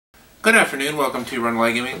Good afternoon, welcome to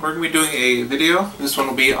Rundlii Gaming. We're going to be doing a video. This one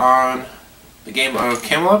will be on the game of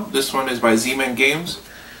Camel Up. This one is by Z-Man Games.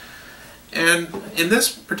 And in this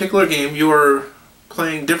particular game, you are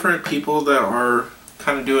playing different people that are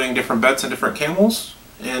kind of doing different bets on different camels.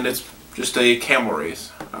 And it's just a camel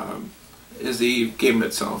race, is the game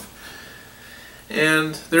itself.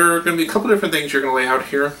 And there are going to be a couple different things you're going to lay out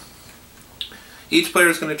here. Each player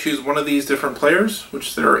is going to choose one of these different players,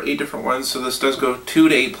 which there are 8 different ones, so this does go 2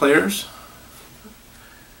 to 8 players.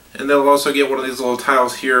 And they'll also get one of these little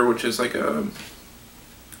tiles here, which is like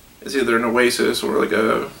it's either an oasis or like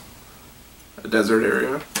a desert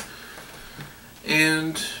area.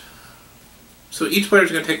 And so each player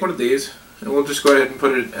is going to take one of these, and we'll just go ahead and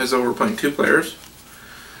put it as though we're playing 2 players.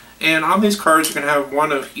 And on these cards, you're going to have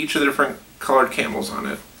one of each of the different colored camels on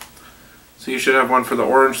it. So you should have one for the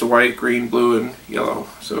orange, the white, green, blue, and yellow.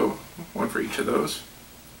 So one for each of those.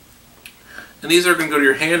 And these are going to go to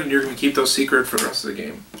your hand, and you're going to keep those secret for the rest of the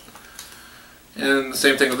game. And the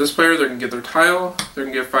same thing with this player. They're going to get their tile. They're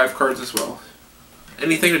going to get 5 cards as well.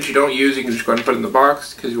 Anything that you don't use, you can just go ahead and put in the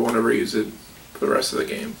box, because you won't ever use it for the rest of the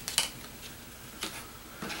game.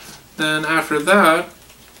 Then after that,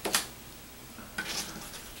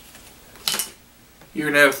 you're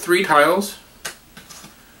going to have 3 tiles.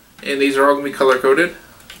 And these are all going to be color-coded.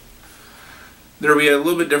 There will be a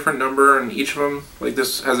little bit different number on each of them. Like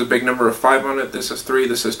this has a big number of 5 on it, this has 3,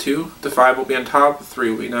 this has 2. The 5 will be on top, the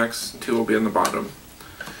 3 will be next, and 2 will be on the bottom.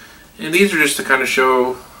 And these are just to kind of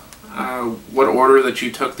show what order that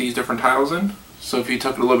you took these different tiles in. So if you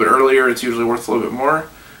took it a little bit earlier, it's usually worth a little bit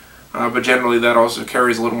more. But generally that also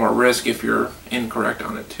carries a little more risk if you're incorrect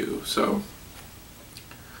on it too. So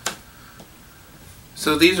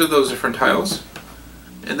these are those different tiles.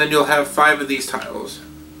 And then you'll have 5 of these tiles.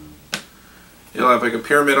 You'll have like a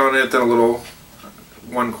pyramid on it, then a little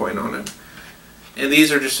 1 coin on it. And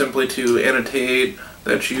these are just simply to annotate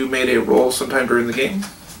that you made a roll sometime during the game,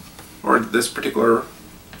 or this particular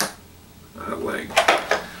leg.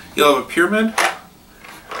 You'll have a pyramid,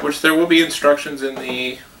 which there will be instructions in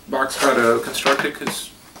the box how to construct it,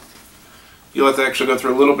 because you'll have to actually go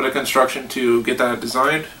through a little bit of construction to get that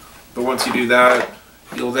designed. But once you do that,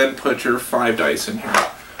 you'll then put your 5 dice in here.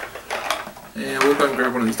 And we'll go and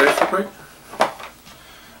grab one of these dice real quick.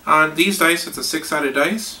 On these dice, it's a 6-sided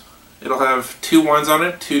dice. It'll have 2 1s on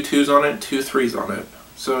it, 2 2s on it, 2 3s on it.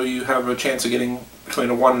 So you have a chance of getting between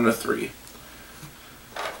a 1 and a 3.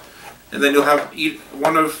 And then you'll have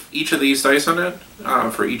one of each of these dice on it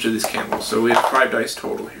for each of these camels. So we have 5 dice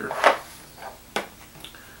total here.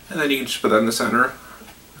 And then you can just put that in the center.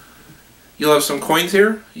 You'll have some coins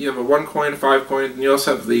here. You have a 1 coin, 5 coins, and you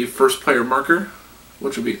also have the first player marker,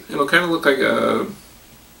 which will be, it'll kind of look like a,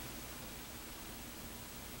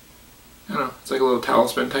 I don't know, it's like a little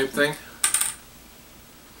talisman type thing.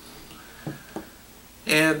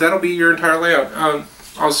 And that'll be your entire layout.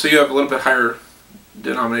 Also, you have a little bit higher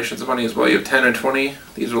denominations of money as well. You have 10 and 20.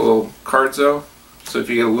 These are little cards though. So if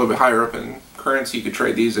you get a little bit higher up in currency, you could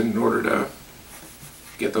trade these in order to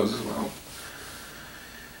get those as well.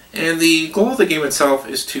 And the goal of the game itself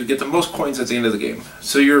is to get the most coins at the end of the game.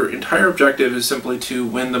 So your entire objective is simply to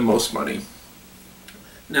win the most money.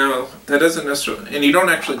 Now, that doesn't necessarily, and you don't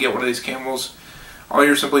actually get one of these camels. All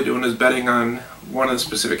you're simply doing is betting on one of the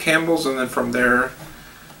specific camels, and then from there,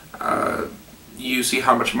 you see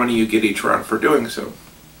how much money you get each round for doing so.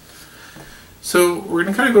 So we're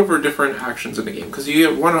going to kind of go over different actions in the game, because you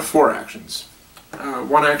get 1 of 4 actions.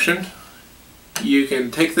 One action, you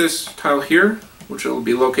can take this tile here, which will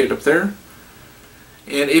be located up there.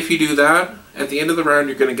 And if you do that, at the end of the round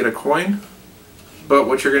you're going to get a coin, but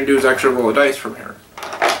what you're going to do is actually roll a dice from here.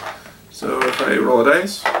 So if I roll a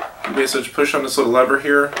dice, you basically just push on this little lever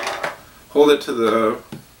here, hold it to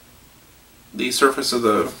the surface of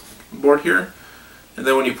the board here, and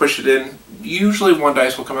then when you push it in, usually 1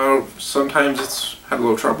 dice will come out. Sometimes it's had a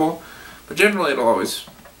little trouble, but generally it'll always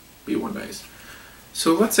be 1 dice.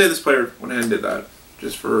 So let's say this player went ahead and did that,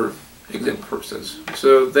 just for example purposes.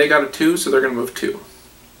 So they got a 2, so they're going to move 2.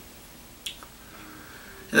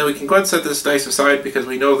 And then we can go ahead and set this dice aside because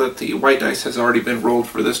we know that the white dice has already been rolled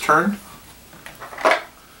for this turn.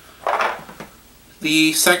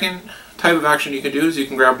 The second type of action you can do is you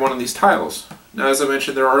can grab one of these tiles. Now, as I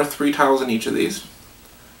mentioned, there are 3 tiles in each of these.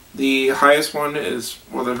 The highest one is,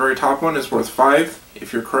 well, the very top one is worth 5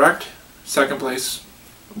 if you're correct. Second place,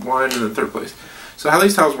 1, and then third place. So how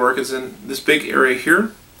these tiles work is in this big area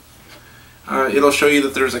here. It'll show you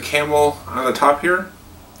that there's a camel on the top here,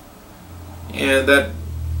 and that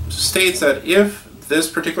states that if this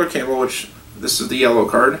particular camel, which this is the yellow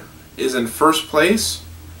card, is in first place,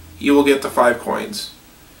 you will get the 5 coins.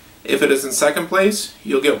 If it is in second place,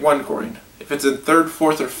 you'll get 1 coin. If it's in third,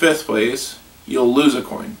 fourth, or fifth place, you'll lose a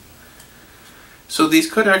coin. So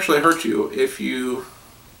these could actually hurt you if you,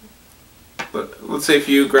 let's say if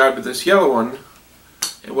you grab this yellow one,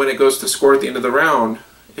 and when it goes to score at the end of the round,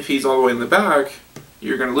 if he's all the way in the back,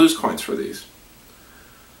 you're going to lose coins for these.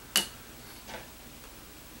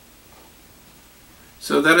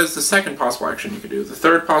 So that is the second possible action you can do. The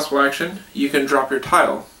third possible action, you can drop your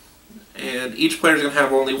tile. And each player is going to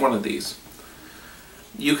have only one of these.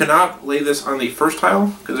 You cannot lay this on the first tile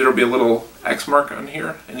because there will be a little X mark on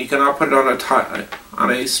here, and you cannot put it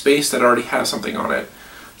on a space that already has something on it.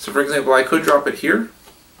 So for example, I could drop it here,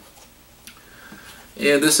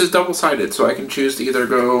 and this is double-sided, so I can choose to either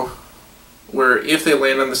go where if they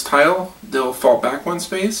land on this tile, they'll fall back 1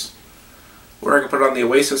 space, or I can put it on the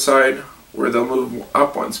Oasis side where they'll move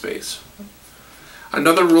up 1 space.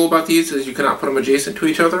 Another rule about these is you cannot put them adjacent to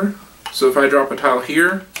each other. So if I drop a tile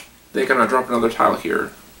here, they cannot drop another tile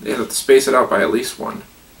here. They have to space it out by at least 1.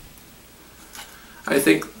 I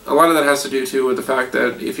think a lot of that has to do too with the fact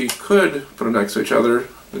that if you could put them next to each other,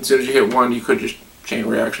 as soon as you hit 1, you could just chain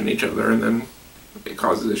reaction each other, and then it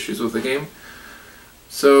causes issues with the game.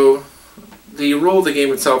 So the rule of the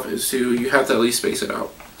game itself is you have to at least space it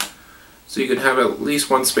out. So you can have at least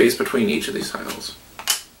 1 space between each of these tiles.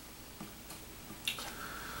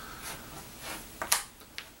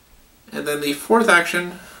 And then the fourth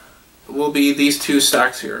action will be these 2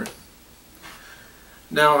 stacks here.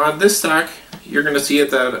 Now on this stack, you're going to see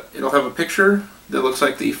that it'll have a picture that looks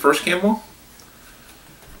like the first camel.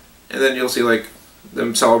 And then you'll see like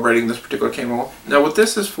them celebrating this particular camel. Now what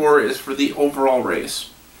this is for the overall race.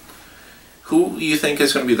 Who you think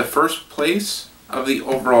is going to be the first place of the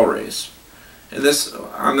overall race. And this,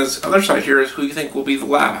 on this other side here, is who you think will be the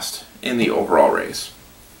last in the overall race.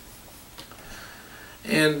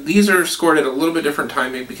 And these are scored at a little bit different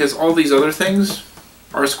timing because all these other things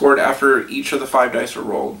are scored after each of the 5 dice are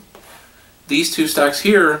rolled. These 2 stacks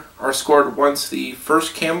here are scored once the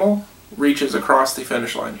first camel reaches across the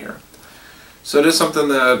finish line here. So it is something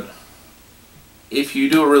that if you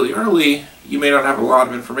do it really early, you may not have a lot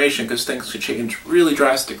of information because things could change really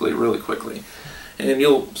drastically really quickly. And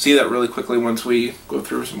you'll see that really quickly once we go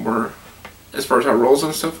through some more as far as how rolls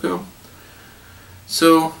and stuff go.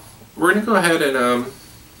 So we're going to go ahead and,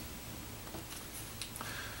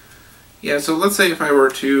 so let's say if I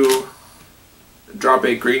were to drop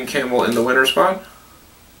a green camel in the winner spot,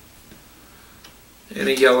 and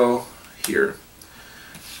a yellow here.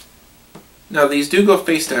 Now these do go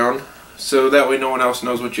face down, so that way no one else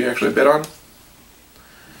knows what you actually bid on.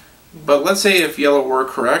 But let's say if yellow were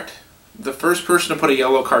correct, the first person to put a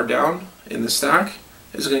yellow card down in the stack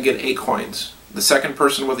is going to get 8 coins. The second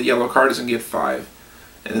person with a yellow card is going to get 5.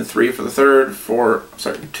 And then 3 for the third,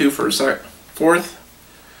 2 for the fourth,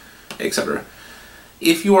 etc.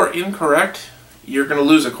 If you are incorrect, you're going to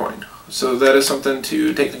lose a coin. So that is something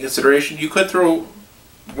to take into consideration. You could throw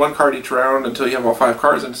 1 card each round until you have all 5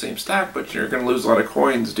 cards in the same stack, but you're going to lose a lot of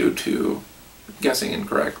coins due to guessing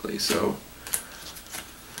incorrectly. So,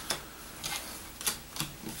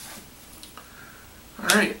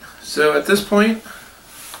 alright, so at this point,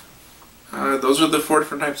 those are the 4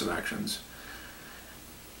 different types of actions.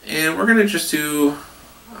 And we're going to just do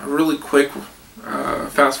a really quick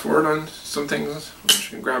fast forward on some things. I'm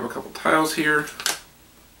just going to grab a couple tiles here.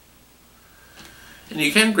 And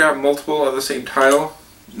you can grab multiple of the same tile.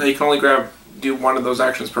 Now you can only do 1 of those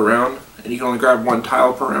actions per round, and you can only grab 1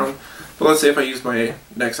 tile per round. But let's say if I use my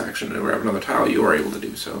next action to grab another tile, you are able to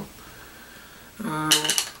do so.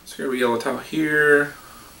 Let's grab a yellow tile here.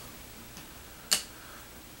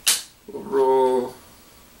 We'll roll,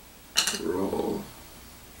 roll,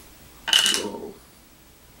 roll,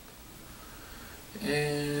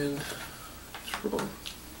 and let's roll.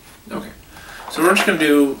 Okay, so we're just going to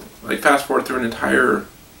do like fast forward through an entire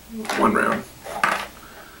 1 round.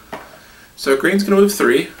 So green's going to move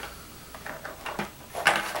 3,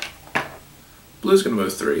 blue's going to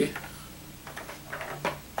move 3,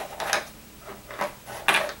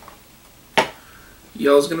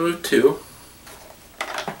 yellow's going to move 2,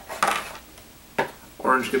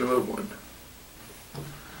 orange is going to move 1.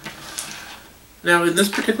 Now in this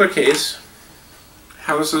particular case,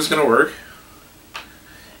 how this is going to work,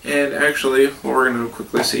 and actually what we're going to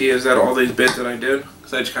quickly see is that all these bids that I did,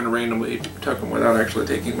 because I just kind of randomly took them without actually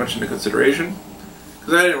taking much into consideration,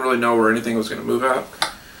 because I didn't really know where anything was going to move at.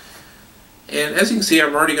 And as you can see,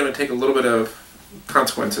 I'm already going to take a little bit of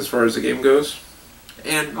consequence as far as the game goes.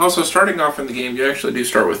 And also starting off in the game, you actually do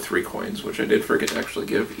start with 3 coins, which I did forget to actually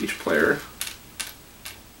give each player,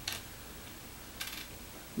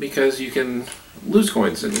 because you can lose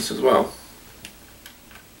coins in this as well.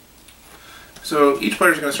 So each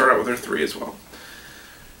player is going to start out with their 3 as well.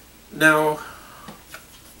 Now,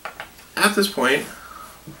 at this point,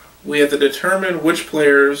 we have to determine which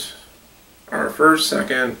players are first,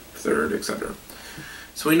 second, third, etc.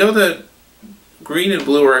 So we know that green and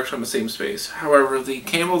blue are actually on the same space. However, the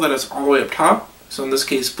camel that is all the way up top, so in this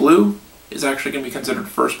case blue, is actually going to be considered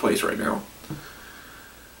first place right now.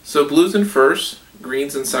 So blue's in first,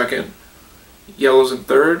 green's in second, yellow's in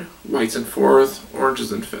third, white's in fourth, orange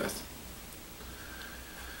is in fifth.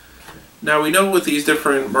 Now we know with these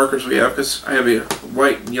different markers we have, because I have a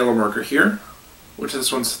white and yellow marker here, which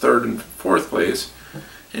this one's third and fourth place,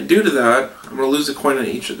 and due to that, I'm going to lose a coin on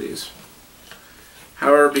each of these.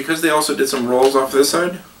 However, because they also did some rolls off this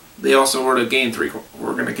side, they also were to gain 3.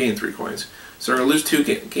 We're going to gain 3 coins. So they're going to lose 2,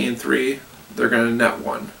 gain 3. They're going to net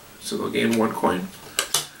 1, so they'll gain 1 coin.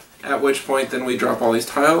 At which point, then we drop all these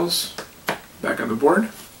tiles back on the board.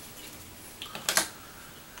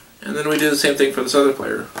 And then we do the same thing for this other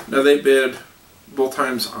player. Now they bid both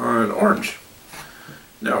times on orange.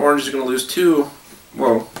 Now orange is going to lose 2.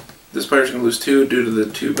 Well, this player is going to lose 2 due to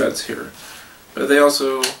the 2 bets here. But they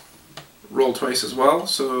also roll twice as well,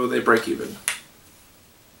 so they break even.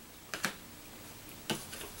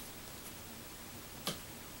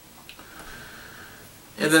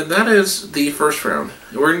 And then that is the first round.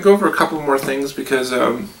 And we're going to go over a couple more things because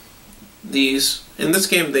these, in this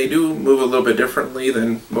game, they do move a little bit differently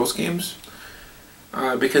than most games.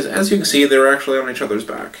 Because as you can see, they're actually on each other's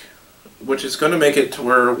back. Which is going to make it to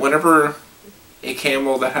where whenever a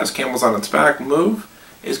camel that has camels on its back move,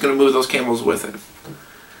 it's going to move those camels with it.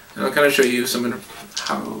 And I'll kind of show you some of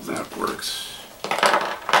how that works.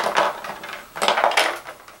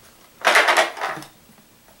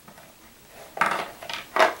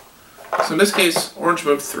 So in this case, orange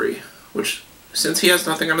moved 3, which since he has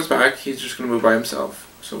nothing on his back, he's just going to move by himself.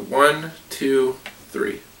 So 1, 2,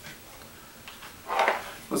 3.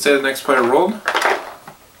 Let's say the next player rolled.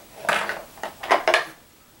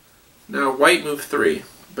 Now white moved 3,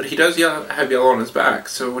 but he does have yellow on his back,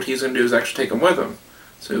 so what he's going to do is actually take him with him.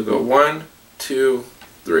 So he'll go 1, 2,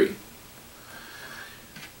 3.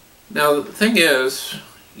 Now the thing is,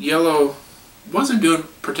 yellow wasn't doing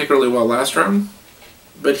particularly well last round,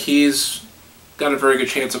 but he's got a very good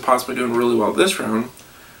chance of possibly doing really well this round.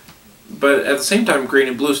 But at the same time, green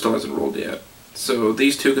and blue still hasn't rolled yet. So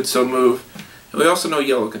these two could still move, and we also know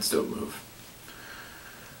yellow can still move.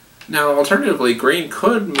 Now alternatively, green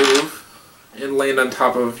could move and land on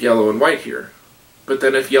top of yellow and white here. But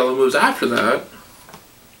then if yellow moves after that,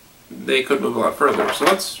 they could move a lot further. So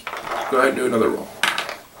let's go ahead and do another roll.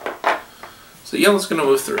 So yellow's going to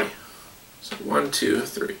move 3. So 1, 2,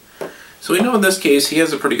 3. So we know in this case he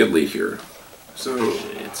has a pretty good lead here. So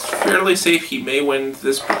it's fairly safe he may win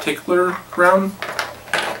this particular round.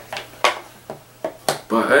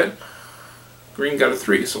 But green got a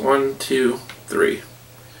 3. So 1, 2, 3.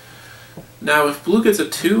 Now if blue gets a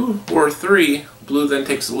 2 or a 3, blue then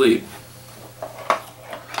takes the lead.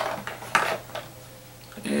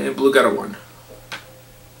 And blue got a 1.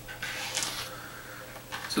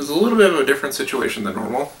 So it's a little bit of a different situation than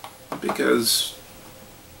normal, because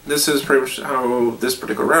this is pretty much how this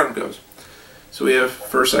particular round goes. So we have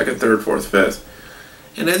first, second, third, fourth, fifth.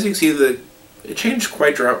 And as you can see, it changed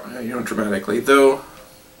quite dramatically, though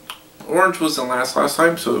orange was in last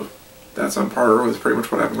time, so that's on par with pretty much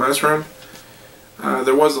what happened last round.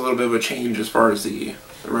 There was a little bit of a change as far as the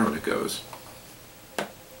round it goes.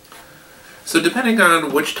 So depending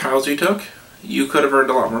on which tiles you took, you could have earned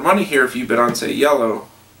a lot more money here if you bid on, say, yellow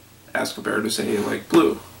as compared to, say, like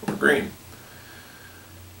blue or green.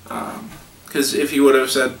 Because if you would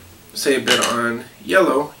have said, say, bid on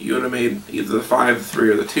yellow, you would have made either the 5, the 3,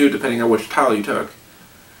 or the 2, depending on which tile you took.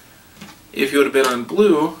 If you would have bid on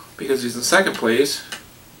blue, because he's in second place,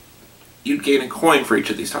 you'd gain a coin for each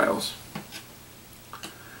of these tiles.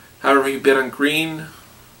 However, if you bid on green,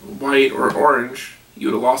 white, or orange, you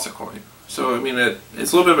would have lost a coin. So, I mean,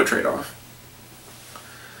 it's a little bit of a trade-off.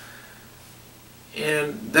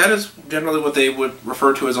 And that is generally what they would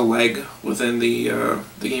refer to as a leg within the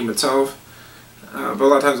game itself. But a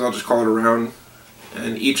lot of times I'll just call it a round.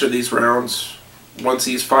 And each of these rounds, once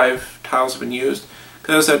these 5 tiles have been used,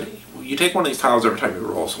 because I said, you take one of these tiles every time you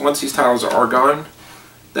roll. So once these tiles are gone,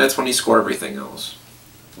 that's when you score everything else.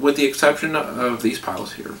 With the exception of these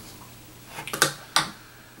piles here.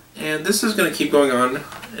 And this is going to keep going on.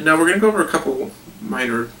 And now we're going to go over a couple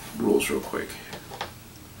minor rules real quick.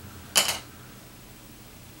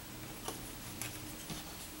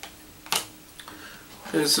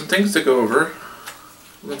 There's some things to go over.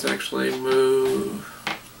 Let's actually move.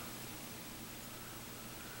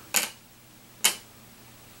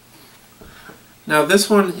 Now this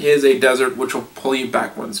one is a desert, which will pull you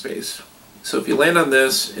back 1 space. So if you land on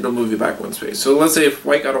this, it'll move you back 1 space. So let's say if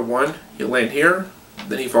white got a 1, he'll land here,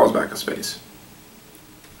 then he falls back a space.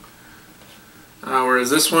 Whereas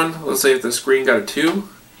this one, let's say if this green got a 2,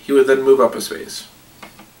 he would then move up a space.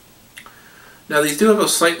 Now these do have a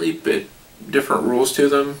slightly bit different rules to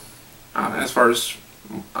them as far as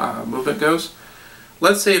movement goes.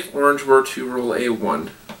 Let's say if orange were to roll a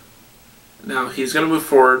 1. Now he's going to move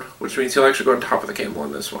forward, which means he'll actually go on top of the camel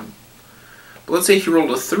on this one. But let's say he rolled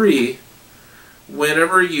a 3.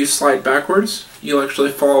 Whenever you slide backwards, you'll actually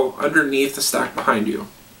fall underneath the stack behind you.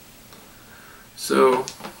 So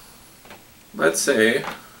let's say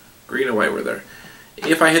green and white were there.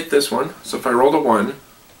 If I hit this one, so if I rolled a 1,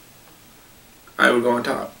 I would go on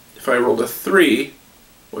top. If I rolled a 3,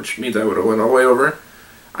 which means I would have went all the way over,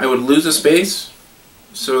 I would lose a space,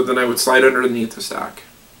 so then I would slide underneath the stack.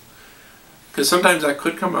 Because sometimes that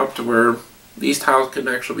could come up to where these tiles can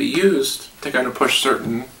actually be used to kind of push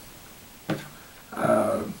certain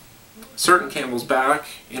camels back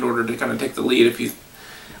in order to kind of take the lead.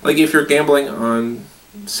 If you're gambling on,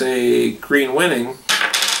 say, green winning,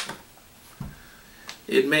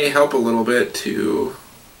 it may help a little bit to,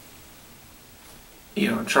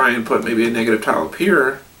 try and put maybe a negative tile up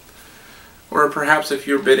here, or perhaps if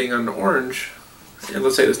you're bidding on orange, and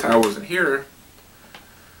let's say this tile wasn't here,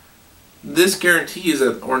 this guarantees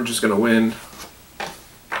that orange is going to win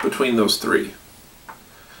between those 3.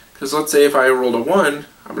 Because let's say if I rolled a 1,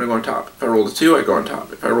 I'm going to go on top. If I rolled a 2, I go on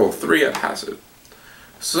top. If I roll a 3, I pass it.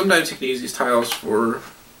 So sometimes you can use these tiles for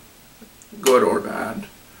good or bad.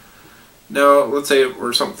 Now, let's say it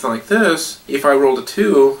were something like this. If I rolled a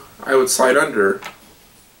 2, I would slide under.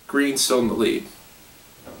 Green's still in the lead.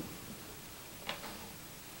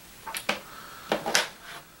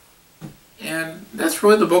 And that's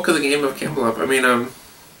really the bulk of the game of Camel Up. I mean,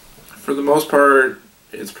 for the most part,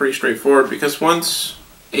 it's pretty straightforward, because once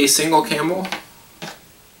a single camel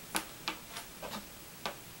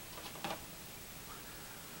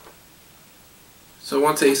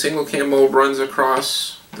runs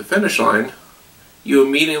across the finish line, you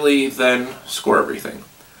immediately then score everything.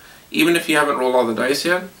 Even if you haven't rolled all the dice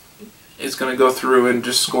yet, it's going to go through and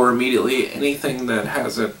just score immediately anything that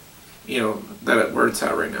hasn't, where it's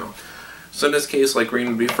at right now. So in this case, like, green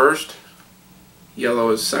would be first,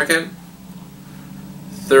 yellow is second,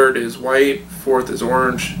 third is white, fourth is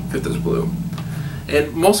orange, fifth is blue.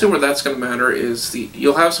 And mostly where that's going to matter is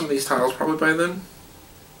you'll have some of these tiles probably by then,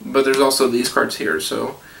 but there's also these cards here.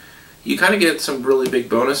 So you kind of get some really big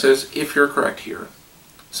bonuses if you're correct here.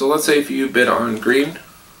 So let's say if you bid on green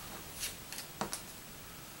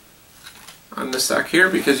on this stack here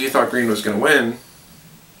because you thought green was going to win,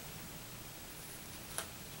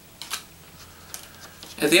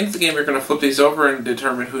 at the end of the game, you're going to flip these over and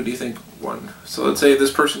determine who do you think won. So let's say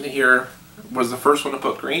this person here was the first one to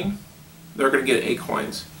put green. They're going to get 8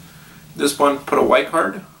 coins. This one put a white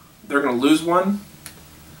card. They're going to lose 1.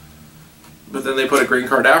 But then they put a green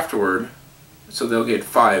card afterward, so they'll get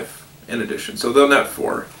 5 in addition. So they'll net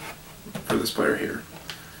 4 for this player here.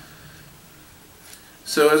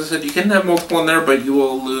 So as I said, you can have multiple in there, but you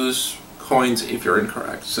will lose coins if you're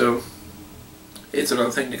incorrect. So it's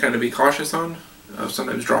another thing to kind of be cautious on.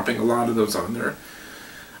 Sometimes dropping a lot of those on there.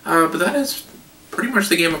 But that is pretty much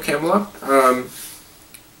the game of Camel Up.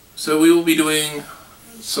 So we will be doing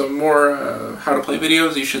some more how to play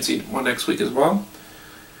videos. You should see one next week as well.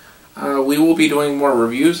 We will be doing more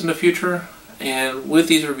reviews in the future. And with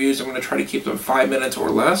these reviews, I'm going to try to keep them 5 minutes or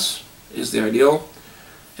less is the ideal.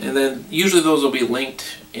 And then usually those will be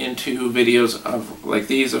linked into videos of like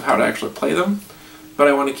these of how to actually play them. But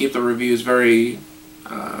I want to keep the reviews very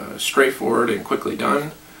straightforward and quickly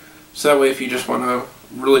done, so that way if you just want a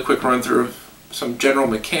really quick run through of some general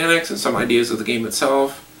mechanics and some ideas of the game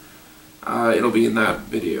itself, it'll be in that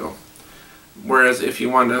video. Whereas if you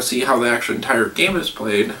want to see how the actual entire game is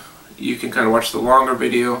played, you can kind of watch the longer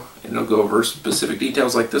video and it'll go over specific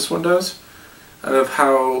details like this one does of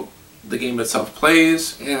how the game itself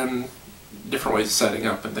plays and different ways of setting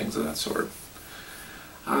up and things of that sort.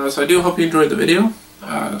 So I do hope you enjoyed the video.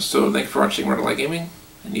 So thank you for watching Rundlii Gaming,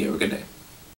 and you have a good day.